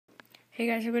Hey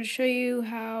guys, I'm going to show you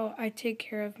how I take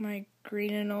care of my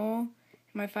green anole and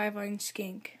my 5-line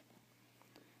skink.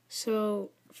 So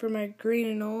for my green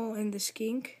anole and the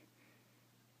skink,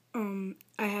 I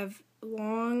have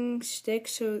long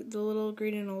sticks so the little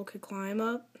green anole could climb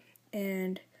up,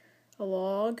 and a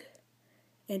log,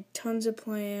 and tons of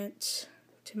plants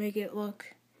to make it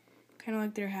look kind of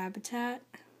like their habitat.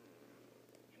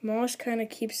 Moss kind of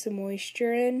keeps the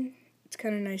moisture in. It's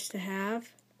kind of nice to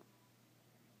have.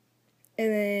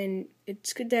 And then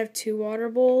it's good to have 2 water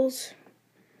bowls.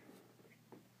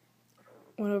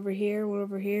 One over here,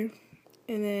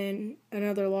 and then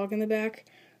another log in the back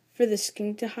for the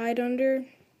skink to hide under.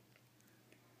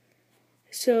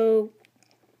 So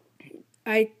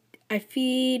I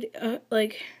feed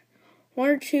like 1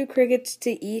 or 2 crickets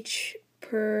to each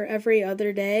per every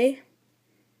other day.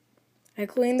 I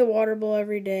clean the water bowl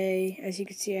every day. As you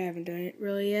can see, I haven't done it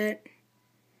really yet.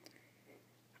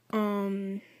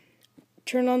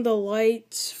 Turn on the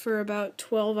lights for about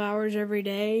 12 hours every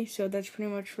day, so that's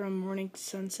pretty much from morning to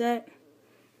sunset.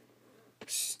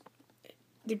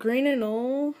 The green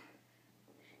anole,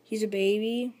 he's a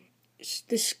baby.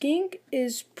 The skink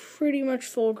is pretty much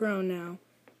full grown now,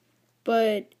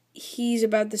 but he's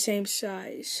about the same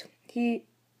size.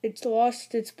 It's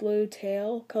lost its blue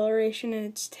tail coloration in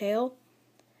its tail,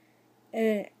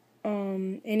 and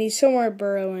he's somewhere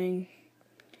burrowing.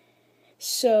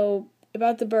 So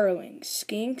about the burrowing,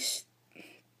 skinks,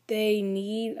 they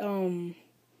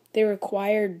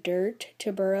require dirt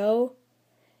to burrow,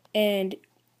 and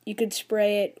you could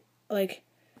spray it like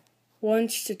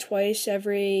once to twice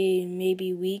every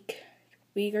maybe week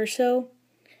or so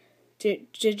to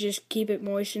just keep it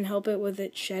moist and help it with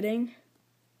its shedding.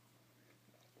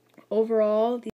 Overall,